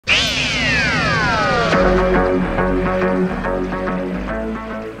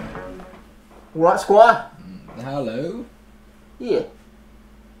All right, Squire? Hello? Yeah.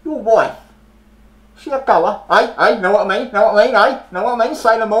 Your wife. She a goer? Know what I mean? Know what I mean, Know what I mean?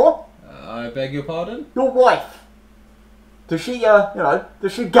 Say no more. I beg your pardon? Your wife. Does she,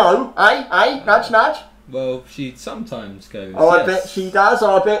 does she go? Nudge, nudge? Well, she sometimes goes, Oh, yes. I bet she does,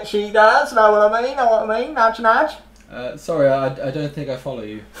 I bet she does. Know what I mean? Know what I mean? Nudge, nudge? Sorry, I don't think I follow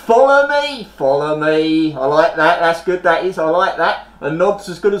you. Follow me, follow me. I like that, that's good, that is, I like that. A nod's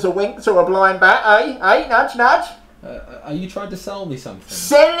as good as a wink to a blind bat, Nudge, nudge? Are you trying to sell me something?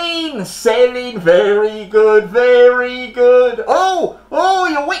 Selling, very good, very good. Oh,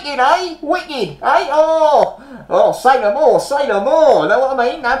 you're wicked, Wicked, Oh, say no more, know what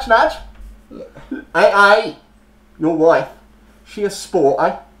I mean? Nudge, nudge? Your wife, she a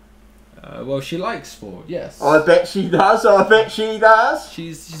sport, Well, she likes sport, yes. I bet she does, I bet she does.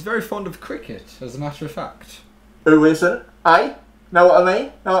 She's very fond of cricket, as a matter of fact. Who isn't, Know what I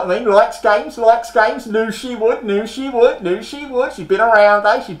mean? Know what I mean? Likes games. Knew she would. She's been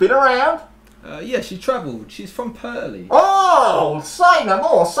around, She's been around. Yeah, she travelled. She's from Purley. Oh, say no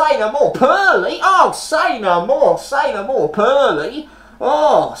more. Purley? Oh, say no more. Purley?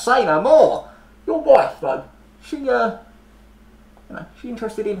 Oh, say no more. Your wife, though, she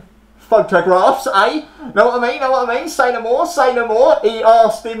interested in photographs, Know what I mean? Say no more. He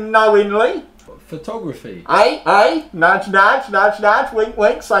asked him knowingly. Photography? Nudge,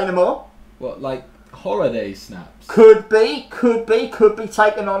 wink, say no more. What, like holiday snaps? Could be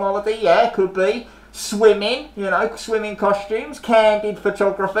taken on holiday, yeah, could be. Swimming, swimming costumes, candid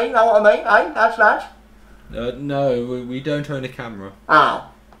photography, know what I mean, Nudge? No, we don't own a camera. Oh.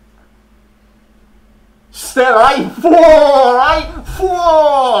 Still, Four,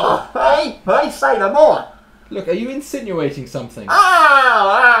 say no more. Look, are you insinuating something? No,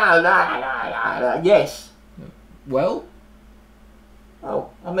 yes. Well? Oh,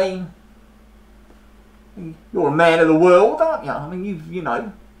 I mean, you're a man of the world, aren't you? I mean, you've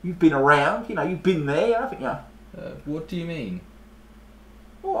been around, you've been there, haven't you? What do you mean?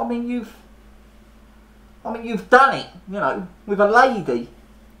 Well, I mean, you've done it, with a lady.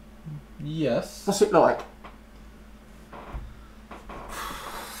 Yes. What's it like?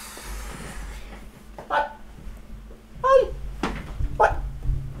 What?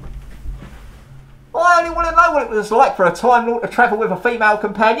 I only want to know what it was like for a Time Lord to travel with a female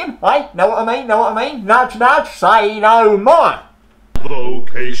companion. Know what I mean? Nudge, say no more.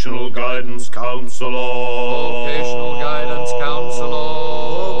 Vocational Guidance Counselor. Vocational Guidance Counselor.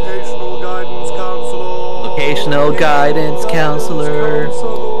 Vocational Guidance Counselor. Vocational Guidance Counselor.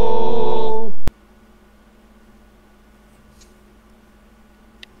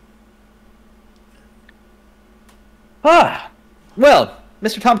 Well,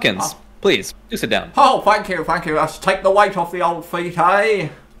 Mr. Tompkins, please, do sit down. Oh, thank you. Let's take the weight off the old feet,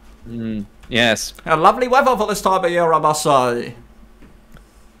 Yes. A lovely weather for this time of year, I must say.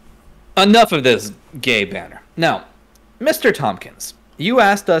 Enough of this gay banner. Now, Mr. Tompkins, you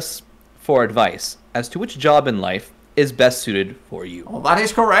asked us for advice as to which job in life is best suited for you. Oh, that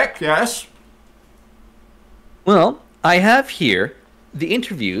is correct, yes. Well, I have here the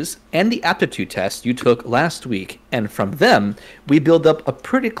interviews and the aptitude tests you took last week, and from them, we build up a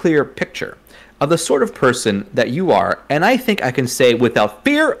pretty clear picture of the sort of person that you are, and I think I can say without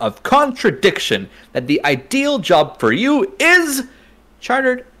fear of contradiction that the ideal job for you is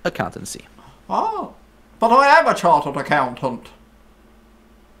chartered accountancy. Oh, but I am a chartered accountant.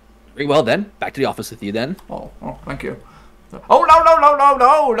 Very well then, back to the office with you then. Oh, thank you. Oh,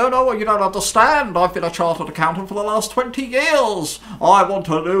 no, you don't understand. I've been a chartered accountant for the last 20 years. I want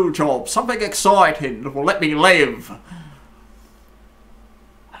a new job, something exciting that will let me live.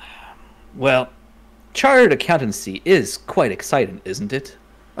 Well, chartered accountancy is quite exciting, isn't it?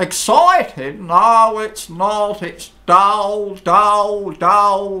 Exciting? No, it's not. It's dull.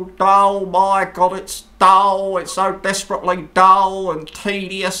 My God, it's dull. It's so desperately dull and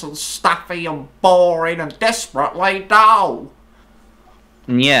tedious and stuffy and boring and desperately dull.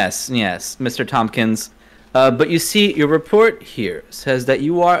 Yes, Mr. Tompkins. But you see, your report here says that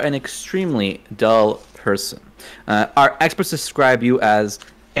you are an extremely dull person. Our experts describe you as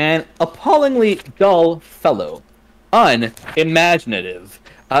an appallingly dull fellow, unimaginative,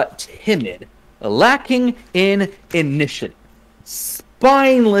 timid, lacking in initiative,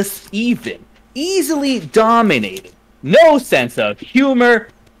 spineless even, easily dominated, no sense of humor,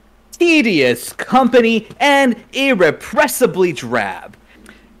 tedious company, and irrepressibly drab.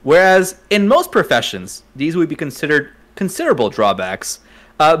 Whereas in most professions, these would be considered considerable drawbacks,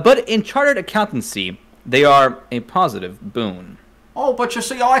 but in chartered accountancy, they are a positive boon. Oh, but you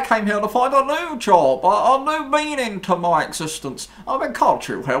see, I came here to find a new job, a new meaning to my existence. I mean, can't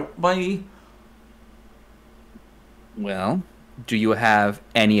you help me? Well, do you have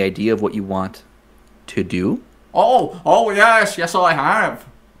any idea of what you want to do? Oh, yes, I have.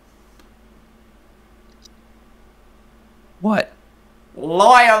 What?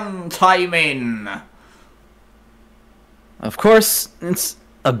 Lion taming. Of course, it's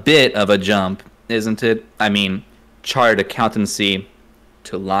a bit of a jump, isn't it? I mean, chartered accountancy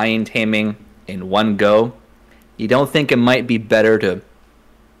to lion taming in one go. You don't think it might be better to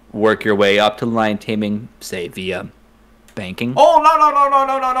work your way up to lion taming, say, via banking? Oh, no, I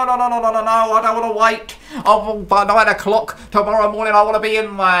don't want to wait. Oh, by 9 o'clock tomorrow morning, I want to be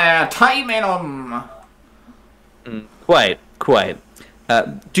in there, taming them. Quite.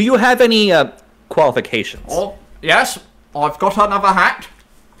 Do you have any qualifications? Oh, yes, I've got another hat.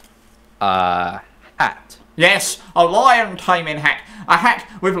 Hat. Yes, a lion taming hat. A hat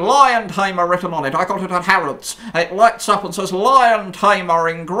with Lion Tamer written on it. I got it at Harrods. It lights up and says Lion Tamer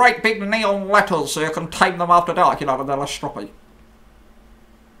in great big neon letters so you can tame them after dark, you know, when they're less stroppy.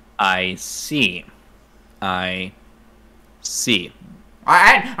 I see. And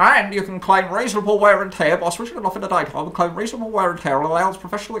you can claim reasonable wear and tear by switching it off in the daytime and claim reasonable wear and tear allows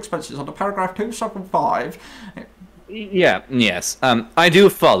professional expenses under paragraph 275. Yes. I do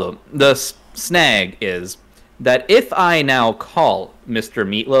follow. The snag is that if I now call Mr.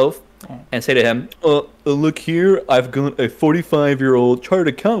 Meatloaf and say to him, look here, I've got a 45-year-old chartered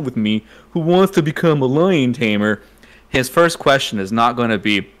accountant with me who wants to become a lion tamer, his first question is not going to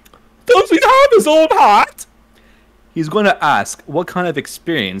be, does he have his own hat? He's going to ask what kind of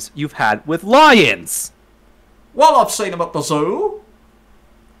experience you've had with lions. Well, I've seen them at the zoo.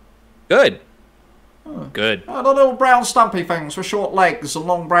 Good. The little brown stumpy things with short legs and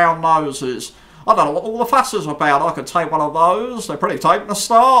long brown noses. I don't know what all the fuss is about. I could take one of those. They're pretty tame to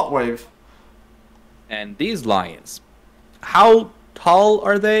start with. And these lions, how tall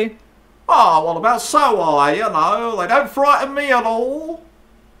are they? Oh, well, about so high, you know. They don't frighten me at all.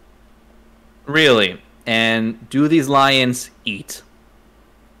 Really? And do these lions eat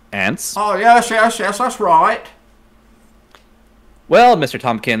ants? Oh, yes, that's right. Well, Mr.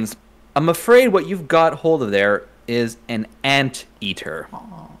 Tompkins, I'm afraid what you've got hold of there is an ant-eater.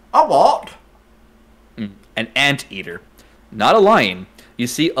 A what? An ant-eater, not a lion. You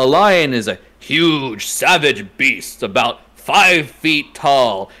see, a lion is a huge, savage beast about 5 feet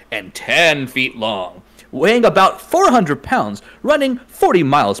tall and 10 feet long, weighing about 400 pounds, running 40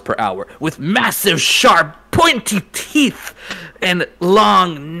 miles per hour, with massive, sharp, pointy teeth and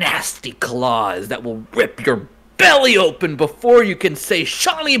long, nasty claws that will rip your belly open before you can say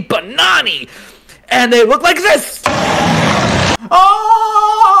Shawnee Banani. And they look like this! Oh!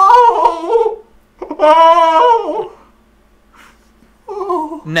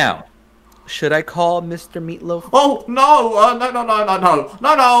 Now, should I call Mr. Meatloaf? Oh, no,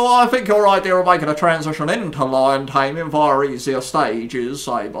 no, I think your idea of making a transition into lion taming via easier stages,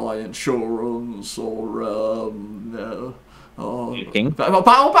 say by insurance or, Banking?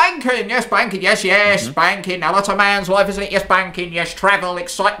 Banking, yes, banking. Now that's a man's life, isn't it? Yes, banking, yes, travel,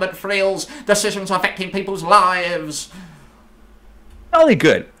 excitement, thrills, decisions affecting people's lives. Jolly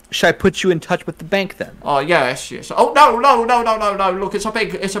good. Should I put you in touch with the bank then? Oh, yes. Oh, no. Look, it's a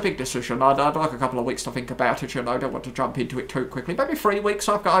big decision. I'd like a couple of weeks to think about it, you know. I don't want to jump into it too quickly. Maybe 3 weeks.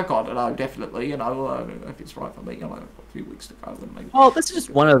 I've got to know, definitely, you know, if it's right for me. You know, I've got a few weeks to go. And maybe Well, this is just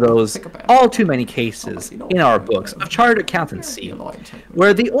one of those all too many cases in our books of chartered accountancy,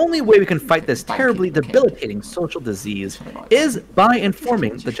 where the only way we can fight this terribly debilitating social disease is by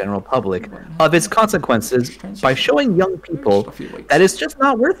informing the general public of its consequences by showing young people that it's just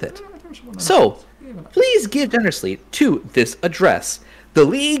not worth it. So, please give generously to this address, the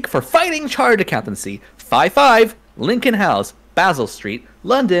League for Fighting Chartered Accountancy, 55 Lincoln House, Basil Street,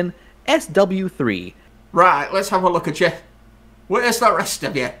 London, SW3. Right, let's have a look at you. Where's the rest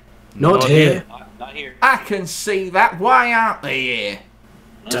of you? Not here. Not here. I can see that. Why aren't they here?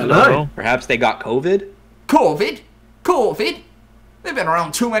 Dunno. Perhaps they got COVID? Covid? They've been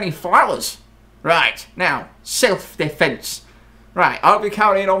around too many flowers. Right, now, self-defense. Right, I'll be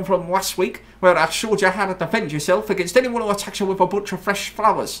carrying on from last week, where I showed you how to defend yourself against anyone who attacks you with a bunch of fresh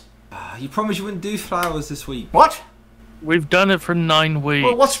flowers. You promised you wouldn't do flowers this week. What? We've done it for 9 weeks.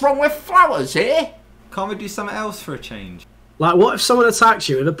 Well, what's wrong with flowers, eh? Can't we do something else for a change? Like, what if someone attacks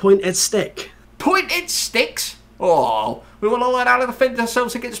you with a pointed stick? Pointed sticks? Oh, we want to learn how to defend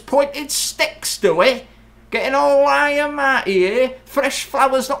ourselves against pointed sticks, do we? Getting all out here? Fresh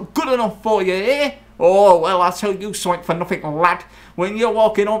flowers not good enough for you, eh? Oh, well, I'll tell you something for nothing, lad. When you're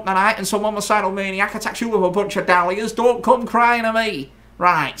walking up tonight and some homicidal maniac attacks you with a bunch of dahlias, don't come crying to me.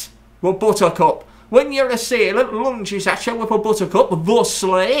 Right. Well, Buttercup, when your assailant lunges at you with a buttercup,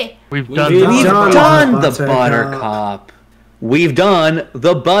 thusly... We've We've done done that. We've done the buttercup. We've done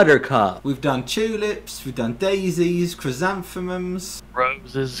the buttercup. We've done tulips, we've done daisies, chrysanthemums,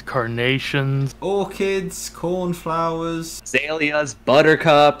 Roses, carnations. orchids, cornflowers, Azaleas,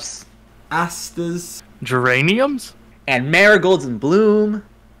 buttercups, asters. Geraniums? and marigolds in bloom.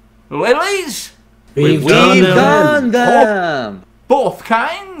 Lilies? We've We've done them. done them. Both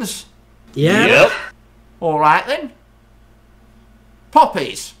kinds? Yeah. Alright then.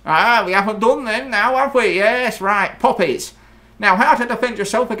 Poppies. Ah, we haven't done them now, have we? Yes, right, poppies. Now, how to defend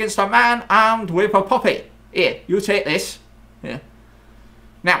yourself against a man armed with a poppy. Here, you take this. Yeah.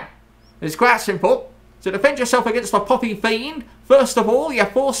 Now, it's quite simple. To defend yourself against a poppy fiend, first of all, you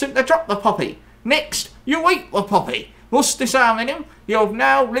force him to drop the poppy. Next, you eat the poppy. Thus disarming him, you have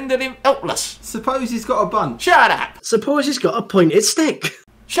now rendered him helpless. Suppose he's got a bunch. Shut up! Suppose he's got a pointed stick.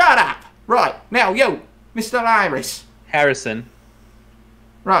 Shut up! Right, now you, Mr. Iris. Harrison.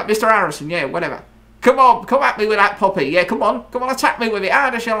 Right, Mr. Harrison, yeah, whatever. Come on, come at me with that poppy. Yeah, come on, attack me with it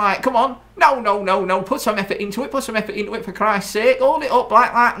hard as you like. Come on. No. Put some effort into it. For Christ's sake. Hold it up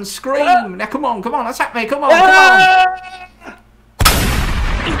like that and scream. Now, come on, attack me. Come on.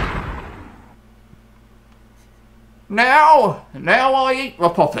 Now I eat the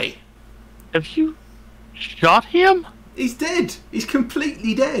poppy. Have you shot him? He's dead. He's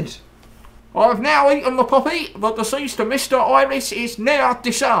completely dead. I've now eaten the poppy. The deceased Mr. Iris is now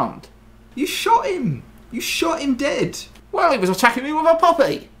disarmed. You shot him. You shot him dead. Well, he was attacking me with a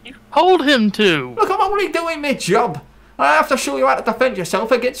poppy. You told him to. Look, I'm only doing my job. I have to show you how to defend yourself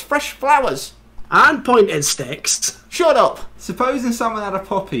against fresh flowers. And pointed sticks. Shut up. Supposing someone had a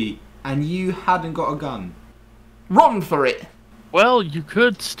poppy and you hadn't got a gun. Run for it. Well, you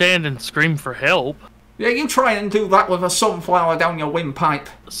could stand and scream for help. Yeah, you try and do that with a sunflower down your windpipe.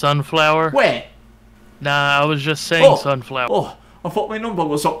 Sunflower? Where? Nah, I was just saying sunflower. Oh, I thought my number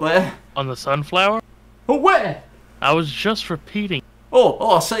was up there. On the sunflower? Oh, where? I was just repeating.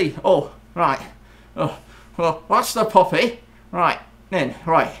 Oh, I see. Oh, right. Oh, well, that's the poppy. Right, then,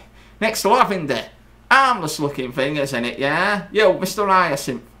 right. Next, lavender. Harmless looking thing, isn't it, yeah? Yo, Mr.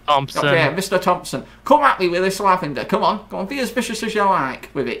 Hyacinth. Thompson. Okay, Mr. Thompson. Come at me with this lavender. Come on, be as vicious as you like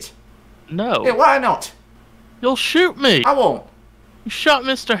with it. No. Yeah, why not? You'll shoot me. I won't. You shot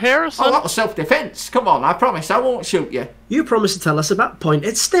Mr. Harrison. Oh, that was self-defense. Come on, I promise I won't shoot you. You promised to tell us about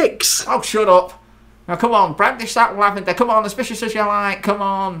pointed sticks. Oh, shut up. Now, come on, brandish that lavender. Come on, as vicious as you like. Come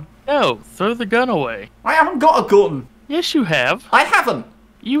on. No, throw the gun away. I haven't got a gun. Yes, you have. I haven't.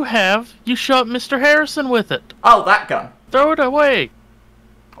 You have. You shot Mr. Harrison with it. Oh, that gun. Throw it away.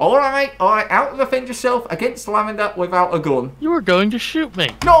 All right, out to defend yourself against lavender without a gun. You were going to shoot me.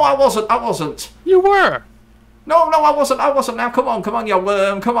 No, I wasn't. You were. No, I wasn't. Now, come on, you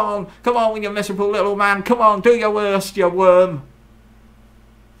worm. Come on, you miserable little man. Come on, do your worst, you worm.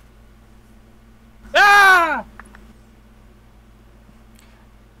 Ah!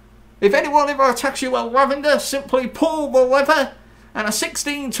 If anyone ever attacks you with lavender, simply pull the lever and a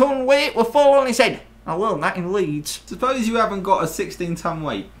 16-ton weight will fall on his head. I learned that in Leeds. Suppose you haven't got a 16-ton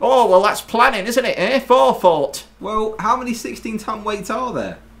weight. Oh, well, that's planning, isn't it, eh? Forethought. Well, how many 16-ton weights are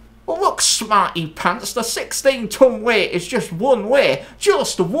there? Well, look, smarty pants, the 16-ton weight is just one way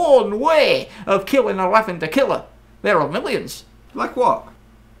of killing a lavender killer. There are millions. Like what?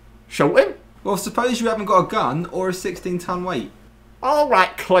 Shoot him. Well, suppose you haven't got a gun or a 16-ton weight. All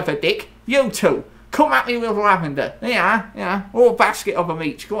right, clever dick. You two. Come at me with lavender. Yeah. Or a basket of them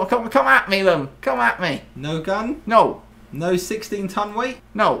each. Come at me, them. Come at me. No gun? No. No 16-ton weight?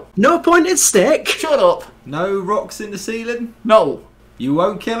 No. No pointed stick. Shut up. No rocks in the ceiling? No. You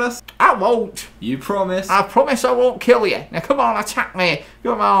won't kill us? I won't. You promise? I promise I won't kill you. Now, come on, attack me.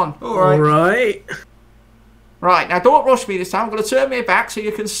 Come on. Alright. Right. Right, now don't rush me this time. I'm going to turn me back so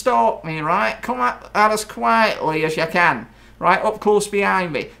you can stalk me, right? Come at us quietly as you can. Right, up close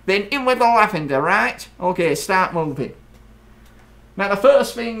behind me. Then in with the lavender, right? Okay, start moving. Now the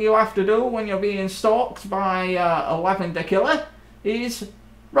first thing you have to do when you're being stalked by a lavender killer is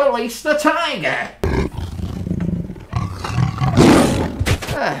release the tiger.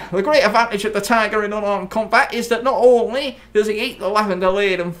 The great advantage of the tiger in unarmed combat is that not only does he eat the lavender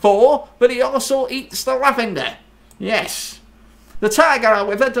laden four, but he also eats the lavender. Yes. The tiger,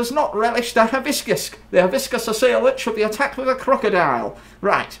 however, does not relish the hibiscus. The hibiscus assailant should be attacked with a crocodile.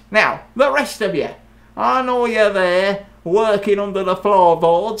 Right, now, the rest of you. I know you're there, working under the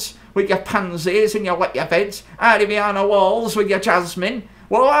floorboards, with your pansies and your wet your beds, hiding behind the walls with your jasmine.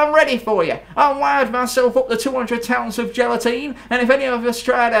 Well, I'm ready for you. I've wired myself up to 200 pounds of gelatine, and if any of us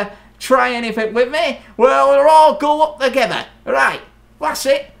try anything with me, well, we'll all go up together. Right, that's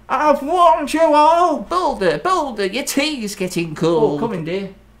it. I've warned you all! Boulder, your tea's getting cold. Oh, coming,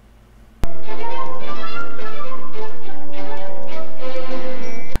 dear.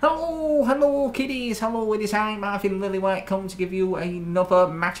 Hello kiddies, hello, it is I, Marvin Lillywhite, come to give you another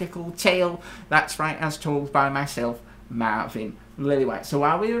magical tale. That's right, as told by myself, Marvin Lillywhite. So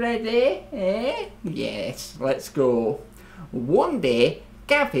are we ready? Yes, let's go. One day,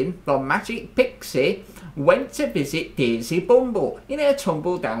 Gavin, the magic pixie, went to visit Daisy Bumble in her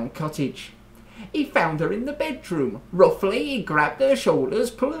tumble-down cottage. He found her in the bedroom. Roughly, he grabbed her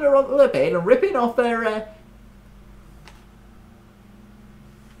shoulders, pulling her onto the bed and ripping off her...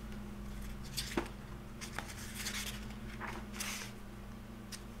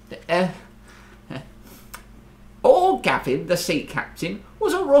 Old Gavin, the sea captain,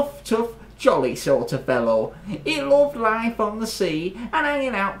 was a rough, tough, jolly sort of fellow. He loved life on the sea and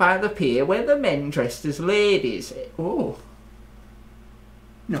hanging out by the pier where the men dressed as ladies. Oh.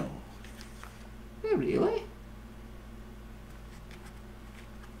 No. Oh, really?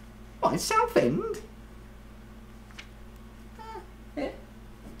 What, in Southend? Yeah.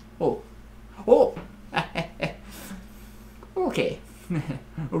 Oh. Oh. Okay.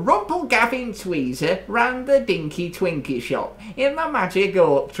 Rumple Gavin Tweezer ran the Dinky Twinky shop in the magic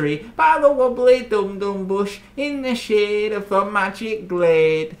oak tree by the wobbly dum-dum bush in the shade of the magic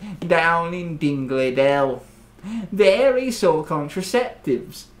glade down in Dingley Dell. There he saw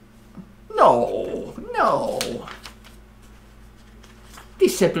contraceptives. No.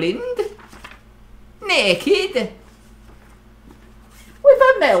 Disciplined. Naked. With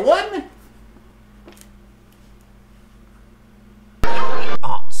a melon.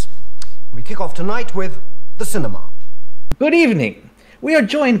 Arts. We kick off tonight with the cinema. Good evening. We are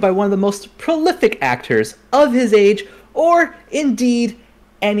joined by one of the most prolific actors of his age, or indeed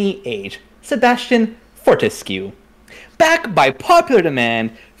any age, Sebastian Fortescue. Back by popular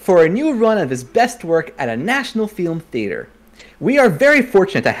demand for a new run of his best work at a national film theater. We are very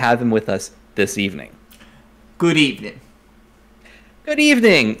fortunate to have him with us this evening. Good evening. Good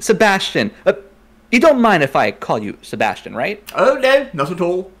evening, Sebastian. You don't mind if I call you Sebastian, right? Oh no, not at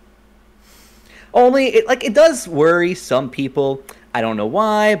all. Only, it does worry some people. I don't know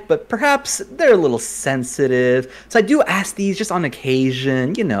why, but perhaps they're a little sensitive. So I do ask these just on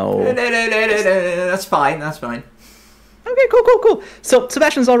occasion, you know. No, that's fine. Okay, cool. So,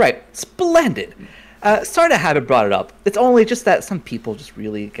 Sebastian's alright. Splendid. Sorry to have it brought it up. It's only just that some people just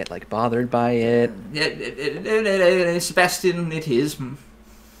really get, bothered by it. No, Sebastian, it is.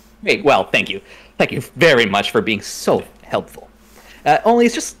 Hey, well, thank you. Thank you very much for being so helpful. Only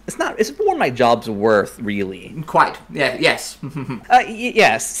it's more my job's worth, really. Quite, yeah, yes.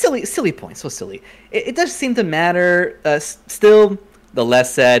 Yes, silly point, so silly. It does seem to matter. Still, the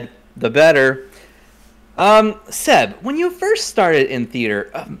less said, the better. Seb, when you first started in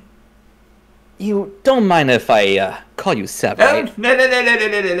theater, you don't mind if I call you Seb, right? No.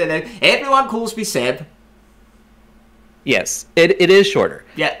 Everyone calls me Seb. Yes, it is shorter.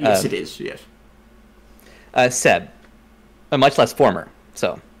 Yeah, yes, it is, yes. Seb, much less former,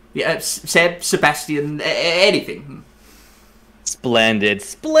 so. Yeah, Seb, Sebastian, anything. Splendid.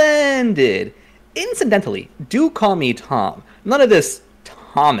 Incidentally, do call me Tom. None of this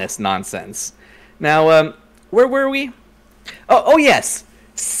Thomas nonsense. Now, where were we? Oh yes,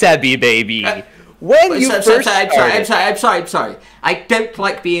 Sebby baby. When you first started... I'm sorry. I don't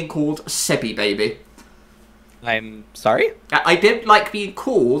like being called Sebby baby. I'm sorry? I don't like being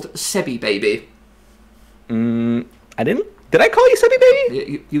called Sebby baby. I didn't... Did I call you Sebby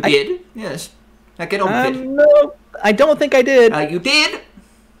baby? You did? Yes. Now get on with it. No, I don't think I did. You did?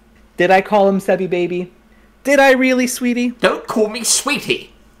 Did I call him Sebby baby? Did I really, sweetie? Don't call me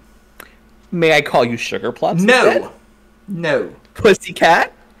sweetie. May I call you Sugar Plums instead? No.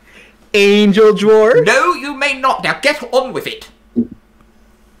 Pussycat? Angel Drawer? No, you may not. Now get on with it.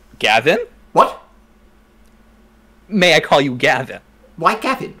 Gavin? What? May I call you Gavin? Why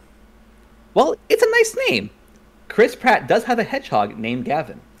Gavin? Well, it's a nice name. Chris Pratt does have a hedgehog named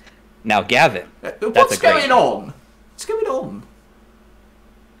Gavin. Now, Gavin. What's going on? What's going on?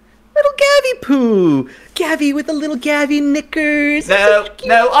 Little Gavy poo. Gavy with the little Gavy knickers. No,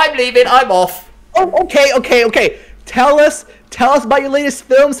 I'm leaving. I'm off. Oh, okay. Tell us about your latest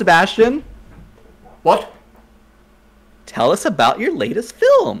film, Sebastian. What? Tell us about your latest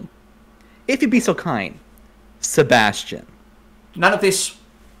film. If you'd be so kind. Sebastian. None of this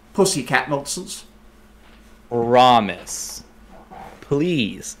pussycat nonsense. Promise.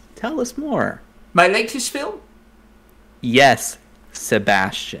 Please, tell us more. My latest film? Yes,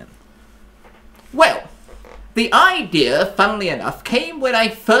 Sebastian. Well, The idea, funnily enough, came when I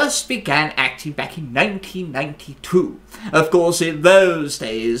first began acting back in 1992. Of course, in those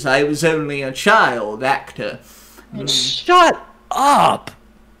days, I was only a child actor. Shut up!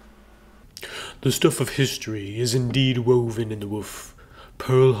 The stuff of history is indeed woven in the woof.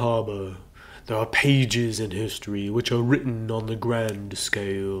 Pearl Harbor. There are pages in history which are written on the grand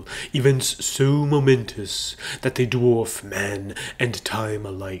scale, events so momentous that they dwarf man and time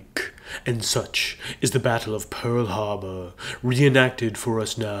alike. And such is the Battle of Pearl Harbor, reenacted for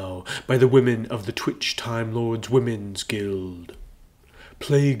us now by the women of the Twitch Time Lords Women's Guild.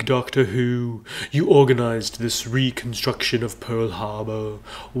 Plague Doctor Who, you organized this reconstruction of Pearl Harbor.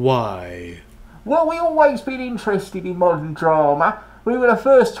 Why? Well, we always been interested in modern drama. We were the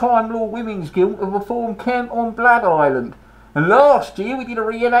first Time Lord Women's Guild to perform Camp on Blood Island. And last year we did a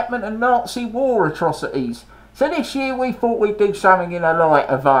reenactment of Nazi war atrocities. So this year we thought we'd do something in a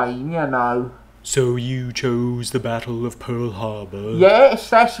lighter vein, you know. So you chose the Battle of Pearl Harbor?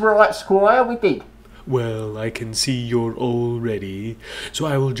 Yes, that's right, Squire, we did. Well, I can see you're all ready, so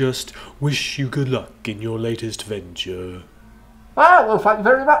I will just wish you good luck in your latest venture. Ah, well, thank you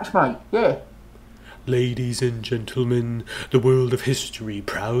very much, mate, yeah. Ladies and gentlemen, the world of history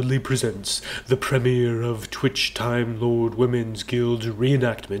proudly presents the premiere of Twitch Time Lord Women's Guild's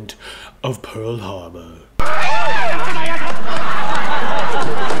reenactment of Pearl Harbor.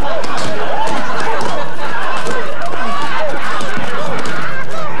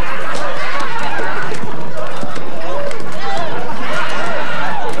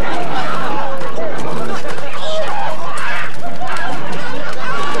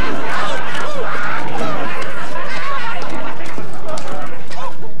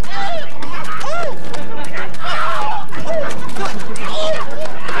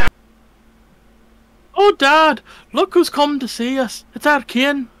 Oh, Dad, look who's come to see us. It's our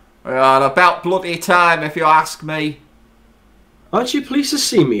kin. Well, about bloody time, if you ask me. Aren't you pleased to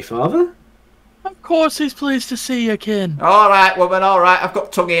see me, Father? Of course he's pleased to see you, kin. Alright, woman, alright, I've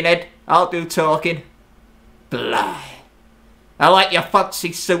got tongue in head. I'll do talking. Blah. I like your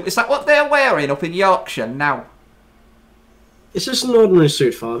fancy suit. Is that what they're wearing up in Yorkshire now? It's just an ordinary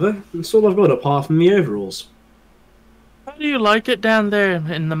suit, Father. It's all I've got apart from the overalls. How do you like it down there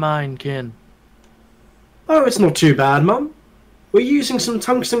in the mine, kin? Oh, it's not too bad, Mum. We're using some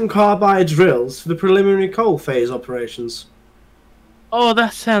tungsten carbide drills for the preliminary coal phase operations. Oh,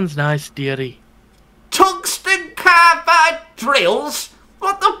 that sounds nice, dearie. Tungsten carbide drills?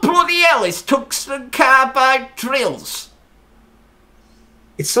 What the bloody hell is tungsten carbide drills?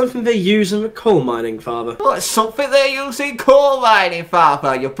 It's something they use in the coal mining, Father. Well, it's something they're using coal mining,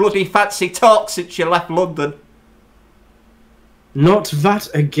 Father. You bloody fancy talk since you left London. Not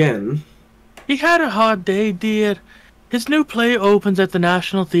that again. He had a hard day, dear. His new play opens at the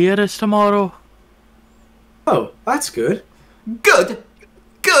National Theatres tomorrow. Oh, that's good. Good?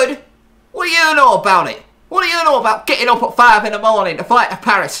 Good? What do you know about it? What do you know about getting up at 5 in the morning to fly to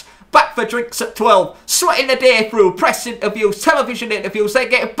Paris, back for drinks at 12, sweating the day through, press interviews, television interviews, then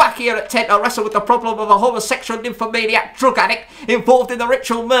getting back here at 10 to wrestle with the problem of a homosexual nymphomaniac drug addict involved in the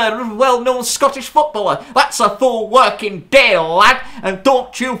ritual murder of a well-known Scottish footballer? That's a full working day, lad, and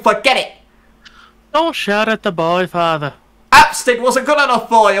don't you forget it. Don't shout at the boy, Father. Hampstead wasn't good enough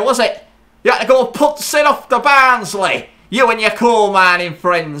for you, was it? You had to go putzing off to Barnsley, you and your coal mining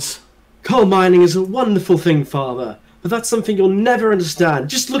friends. Coal mining is a wonderful thing, Father, but that's something you'll never understand.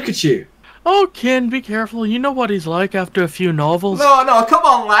 Just look at you. Oh, kin, be careful. You know what he's like after a few novels. No, come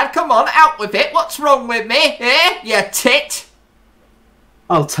on, lad, come on, out with it. What's wrong with me, eh, you tit?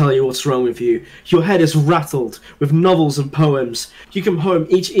 I'll tell you what's wrong with you. Your head is rattled with novels and poems. You come home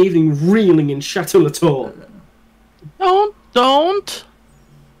each evening reeling in Chateau Latour. Don't.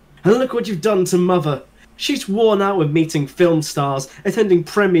 And look what you've done to Mother. She's worn out with meeting film stars, attending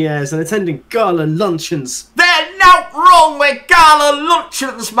premieres and attending gala luncheons. There's nothing wrong with gala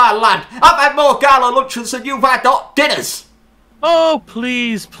luncheons, my lad. I've had more gala luncheons than you've had hot dinners. Oh,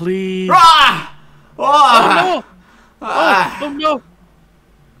 please. Ah! Oh, no. Oh, no.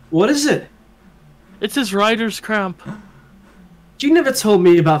 What is it? It's his writer's cramp. You never told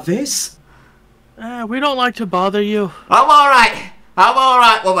me about this. We don't like to bother you. I'm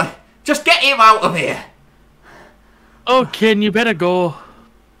alright, woman. Just get him out of here. Oh, kin, you better go.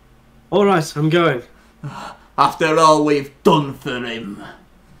 Alright, I'm going. After all we've done for him.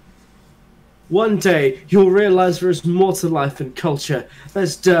 One day, you'll realise there is more to life than culture.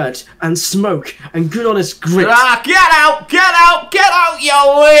 There's dirt and smoke and good honest grit. Ah, get out, you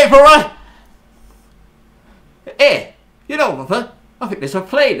labourer! Hey, you know, Mother, I think there's a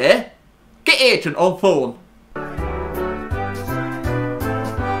plane there. Get Agent on phone.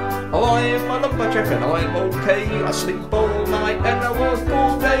 I'm a lumberjack and I'm okay. I sleep all night and I work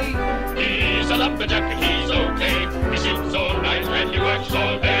all day. He's a lumberjack and he's okay. He sleeps all night and he works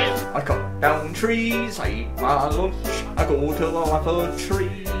all day. I cut down trees, I eat my lunch, I go to the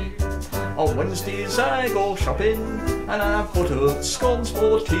lavatory. On Wednesdays I go shopping and I put up scones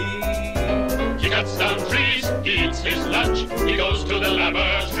for tea. He cuts down trees, he eats his lunch, he goes to the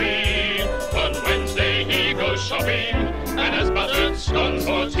lavatory. On Wednesday he goes shopping and has buttered scones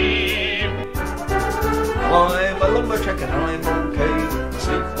for tea. I'm a lumberjack and I'm okay. I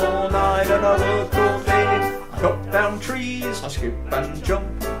sleep all night and I work all day. I cut down trees, I skip and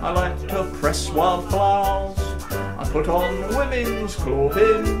jump, I like to press wildflowers. I put on women's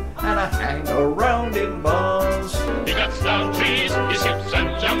clothing and I hang around in bars. He cuts down trees, he skips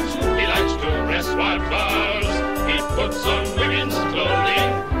and jumps, he likes to press wildflowers. He puts on women's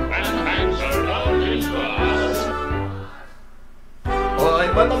clothing and hangs around in bars.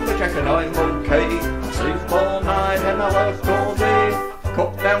 I'm a lumberjack and I'm okay. I sleep all night and I work all day.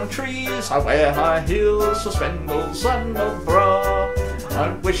 Cut down trees, I wear high heels, suspenders and a bra. I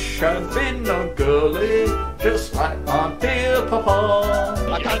wish I'd been a girlie, just like my dear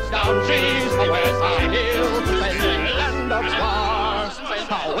papa. I cuts down trees, I wears high heels, and of stars.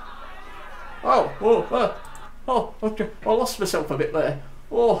 Okay. I lost myself a bit there.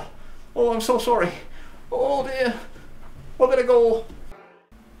 Oh, I'm so sorry. Oh dear. I better go.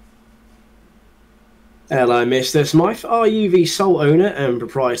 Hello, Mr. Smythe. Are you the sole owner and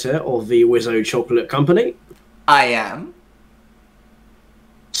proprietor of the Wizzo Chocolate Company? I am.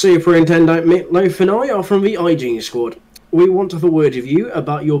 Superintendent Meatloaf and I are from the hygiene squad. We want to have a word with you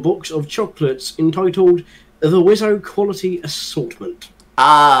about your box of chocolates entitled The Wizzo Quality Assortment.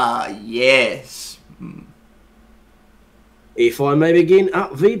 Ah, yes. If I may begin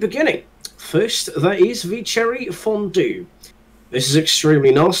at the beginning. First, there is the cherry fondue. This is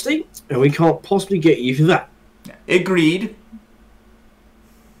extremely nasty, and we can't possibly get you for that. Agreed.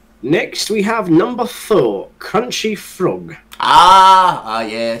 Next, we have number 4, Crunchy Frog. Ah,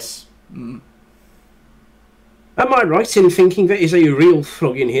 yes. Am I right in thinking there is a real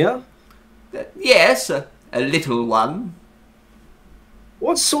frog in here? Yes, a little one.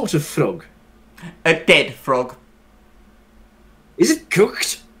 What sort of frog? A dead frog. Is it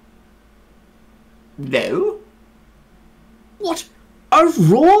cooked? No. What? A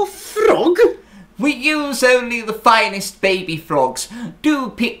raw frog? We use only the finest baby frogs,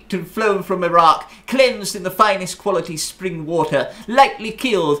 dew-picked and flown from Iraq, cleansed in the finest quality spring water, lightly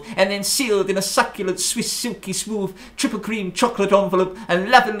killed and then sealed in a succulent Swiss silky smooth triple cream chocolate envelope and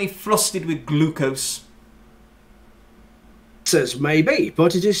lovingly frosted with glucose. Says maybe,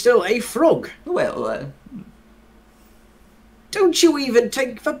 but it is still a frog. Well, Don't you even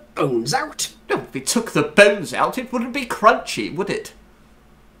take the bones out? no, if we took the bones out, it wouldn't be crunchy, would it?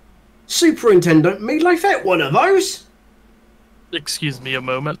 Superintendent Meatloaf ate one of those. Excuse me a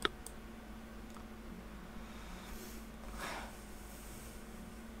moment.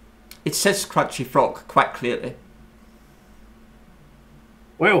 It says crunchy frog, quite clearly.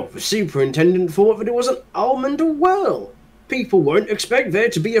 Well, the superintendent thought that it was an almond or whirl. People won't expect there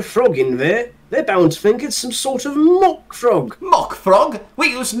to be a frog in there. They're bound to think it's some sort of mock frog. Mock frog?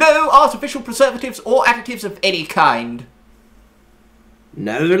 We use no artificial preservatives or additives of any kind.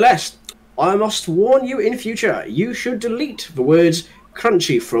 Nevertheless, I must warn you in future, you should delete the words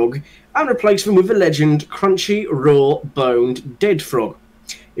crunchy frog and replace them with the legend crunchy, raw, boned, dead frog,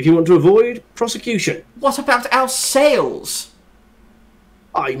 if you want to avoid prosecution. What about our sales?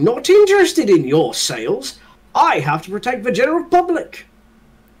 I'm not interested in your sales. I have to protect the general public.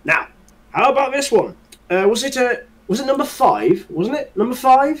 Now, how about this one? Was it number 5? Wasn't it number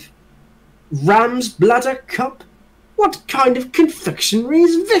 5? Ram's bladder cup. What kind of confectionery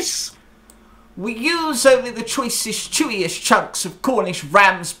is this? We use only the choicest, chewiest chunks of Cornish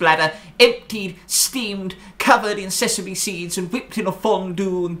ram's bladder, emptied, steamed, covered in sesame seeds and whipped in a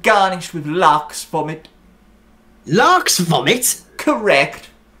fondue and garnished with lark's vomit. Lark's vomit? Correct.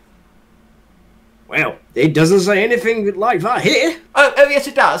 Well, it doesn't say anything like that here. Oh yes,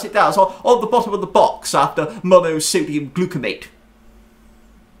 it does, on the bottom of the box after monosodium glutamate.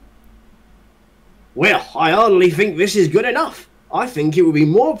 Well, I hardly think this is good enough. I think it would be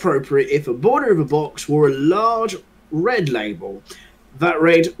more appropriate if the border of the box wore a large red label that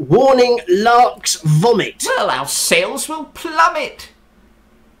read, "Warning, Lark's Vomit." Well, our sales will plummet.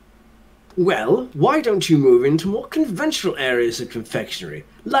 Well, why don't you move into more conventional areas of confectionery,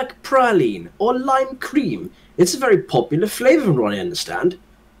 like praline or lime cream? It's a very popular flavour from what I understand.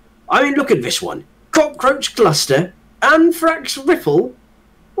 I mean, look at this one. Cockroach cluster, anthrax ripple.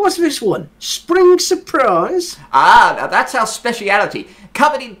 What's this one? Spring surprise? Ah, now that's our speciality.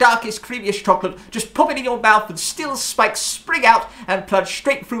 Covered in darkest, creamiest chocolate, just pop it in your mouth and still spikes spring out and plunge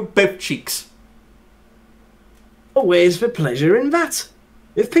straight through both cheeks. Oh, where's the pleasure in that?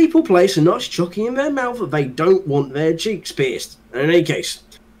 If people place a nice chucky in their mouth, they don't want their cheeks pierced. In any case,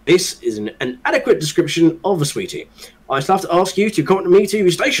 this is an adequate description of a sweetie. I still have to ask you to come to me to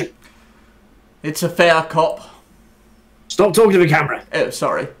the station. It's a fair cop. Stop talking to the camera. Oh,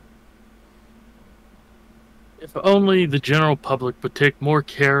 sorry. If only the general public would take more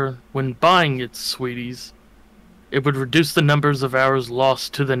care when buying its sweeties, it would reduce the numbers of hours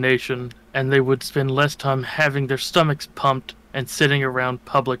lost to the nation, and they would spend less time having their stomachs pumped and sitting around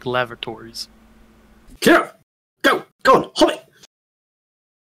public lavatories. Kira, go on, hobby.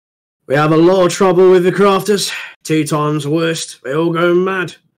 We have a lot of trouble with the crafters. 2 times worst. They all go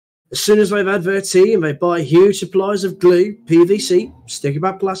mad. As soon as they've had their tea and they buy huge supplies of glue, PVC,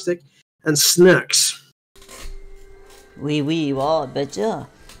 sticky-back plastic, and snacks. Oui, but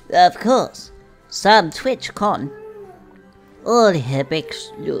of course, some TwitchCon. All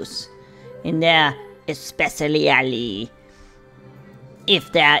breaks loose. In there, especially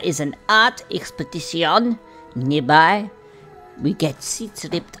if there is an art expedition nearby, we get seats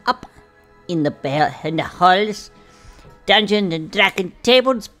ripped up in the halls. Dungeon and Dragon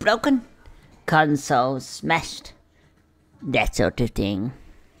tables broken, consoles smashed, that sort of thing.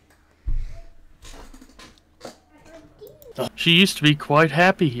 She used to be quite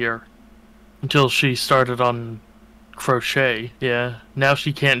happy here, until she started on crochet. Yeah, now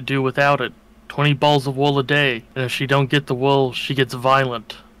she can't do without it. 20 balls of wool a day, and if she don't get the wool, she gets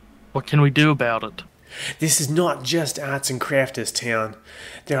violent. What can we do about it? This is not just arts and crafters town.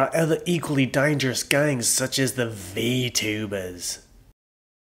 There are other equally dangerous gangs such as the VTubers.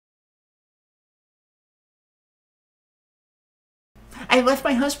 I left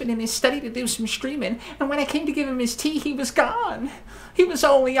my husband in his study to do some streaming, and when I came to give him his tea, he was gone. He was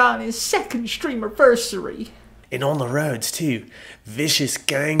only on his 2nd streamiversary. And on the roads too. Vicious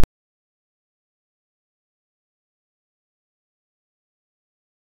gang.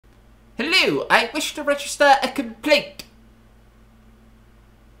 Hello, I wish to register a complaint.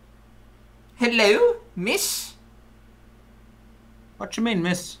 Hello, miss? What you mean,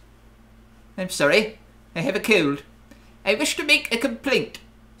 miss? I'm sorry, I have a cold. I wish to make a complaint.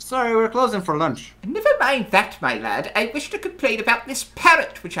 Sorry, we're closing for lunch. Never mind that, my lad. I wish to complain about this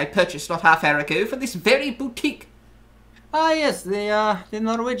parrot which I purchased not half hour ago from this very boutique. Ah, yes, the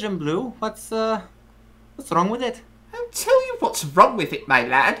Norwegian blue. What's wrong with it? I'll tell you what's wrong with it, my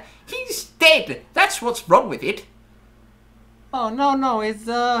lad. He's dead. That's what's wrong with it. Oh, no, he's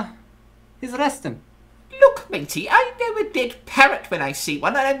resting. Look, matey, I know a dead parrot when I see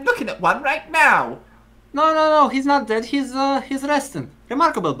one, and I'm looking at one right now. No, he's not dead. He's resting.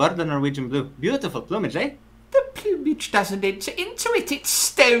 Remarkable bird, the Norwegian blue. Beautiful plumage, eh? The plumage doesn't enter into it. It's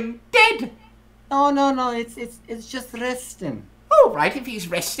stone dead. No, it's just resting. All right, if he's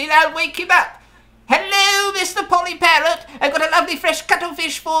resting, I'll wake him up. Hello, Mr. Polly Parrot. I've got a lovely fresh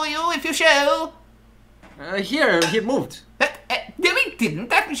cuttlefish for you, if you show. Here, he moved. No, he didn't.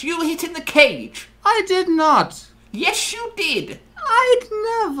 That was you hitting the cage. I did not. Yes, you did.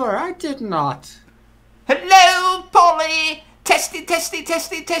 I did not. Hello, Polly. Testy.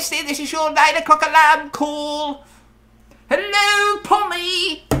 This is your 9 o'clock alarm call. Hello,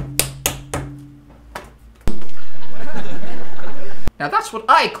 Polly. Now that's what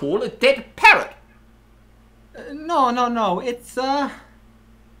I call a dead parrot. No, it's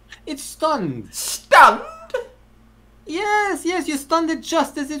stunned. Stunned? Yes, you stunned it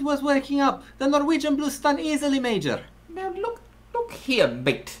just as it was waking up. The Norwegian blue stun easily, Major. Now look here,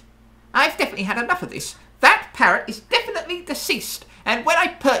 mate. I've definitely had enough of this. That parrot is definitely deceased, and when I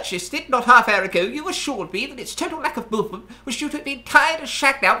purchased it not half hour ago, you assured me that its total lack of movement was due to it being tired and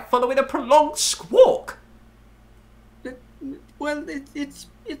shagged out following a prolonged squawk. Well, it's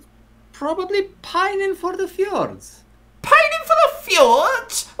probably pining for the fjords. Pining for the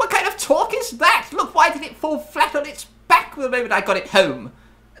fjords? What kind of talk is that? Look, why did it fall flat on its back the moment I got it home?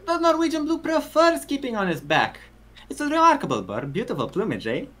 The Norwegian blue prefers keeping on its back. It's a remarkable bird, beautiful plumage,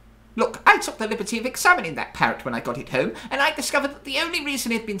 eh? Look, I took the liberty of examining that parrot when I got it home, and I discovered that the only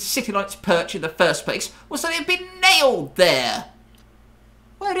reason it had been sitting on its perch in the first place was that it had been nailed there.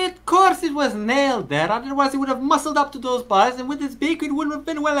 Well, of course it was nailed there, otherwise it would have muscled up to those bars, and with its beak it would have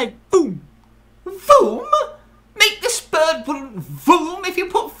been, well, like, boom! Voom? Make this bird wouldn't voom if you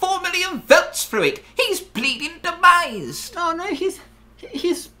put 4 million volts through it. He's bleeding demised. No, he's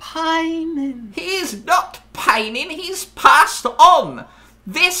pining. He is not pining, he's passed on.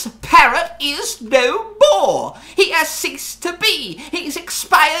 This parrot is no more. He has ceased to be. He's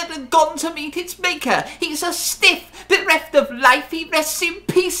expired and gone to meet its maker. He's a stiff, bereft of life. He rests in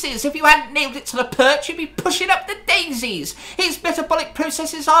pieces. If you hadn't nailed it to the perch, you'd be pushing up the daisies. His metabolic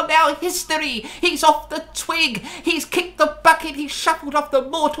processes are now history. He's off the twig. He's kicked the bucket. He's shuffled off the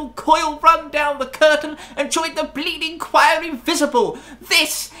mortal coil, run down the curtain, and joined the bleeding choir invisible.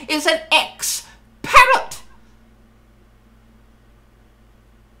 This is an ex-parrot.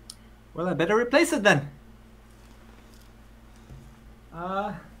 Well, I better replace it then.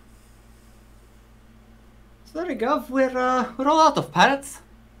 Sorry, Gov, we're all out of parrots.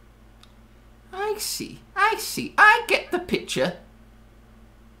 I see. I get the picture.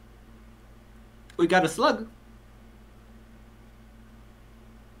 We got a slug.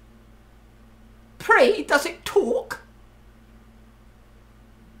 Pray, does it talk?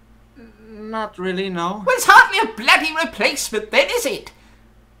 Not really, no. Well, it's hardly a bloody replacement then, is it?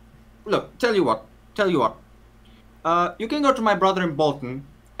 Look, tell you what. You can go to my brother in Bolton,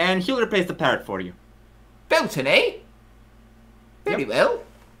 and he'll replace the parrot for you. Bolton, eh? Very well.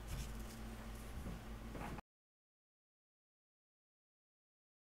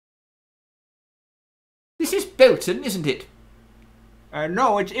 This is Bolton, isn't it?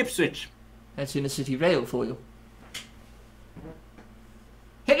 No, it's Ipswich. That's in the City Rail for you.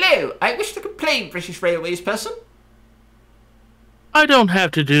 Hello, I wish to complain, British Railways person. I don't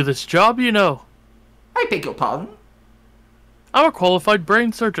have to do this job, you know. I beg your pardon? I'm a qualified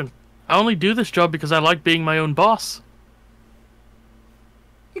brain surgeon. I only do this job because I like being my own boss.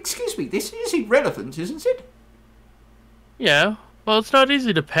 Excuse me, this is irrelevant, isn't it? Yeah, well, it's not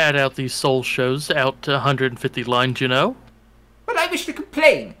easy to pad out these soul shows out to 150 lines, you know. But I wish to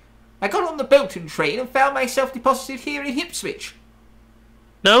complain. I got on the Bolton train and found myself deposited here in Ipswich.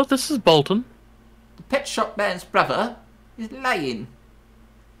 No, this is Bolton. The pet shop man's brother is lying.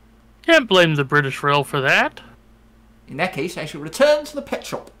 Can't blame the British Rail for that. In that case, I shall return to the pet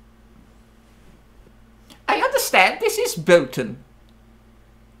shop. I understand this is Bolton.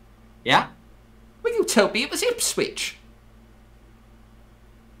 Yeah? Well, you told me it was Ipswich.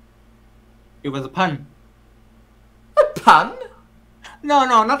 It was a pun. A pun? No,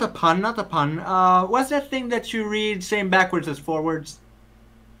 not a pun. What's that thing that you read same backwards as forwards?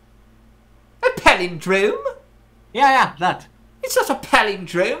 A palindrome? Yeah, that. It's not a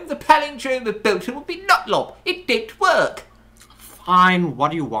palindrome. The palindrome of Bolton would be Notlop. It didn't work. Fine,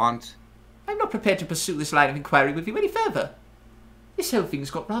 what do you want? I'm not prepared to pursue this line of inquiry with you any further. This whole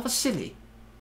thing's got rather silly.